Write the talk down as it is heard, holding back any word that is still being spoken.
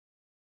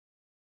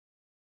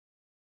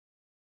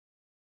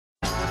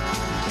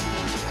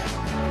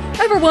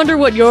Ever wonder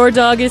what your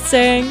dog is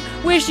saying?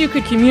 Wish you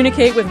could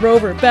communicate with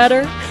Rover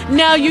better?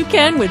 Now you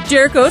can with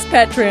Jericho's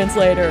Pet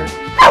Translator.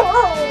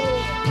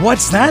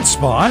 What's that,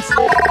 Spot?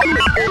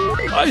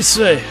 I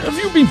say, have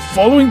you been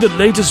following the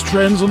latest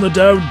trends on the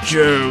Dow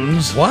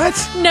Jones? What?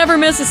 Never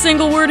miss a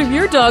single word of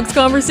your dog's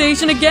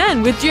conversation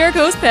again with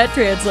Jericho's Pet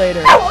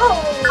Translator.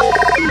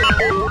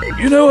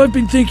 You know, I've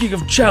been thinking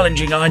of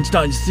challenging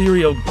Einstein's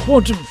theory on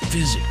quantum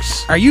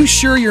physics. Are you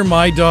sure you're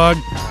my dog?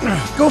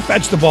 Go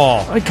fetch the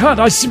ball. I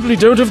can't, I simply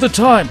don't have the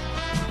time.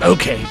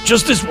 Okay,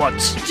 just this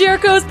once.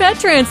 Jericho's Pet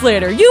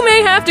Translator. You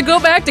may have to go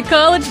back to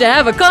college to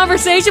have a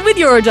conversation with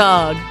your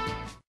dog.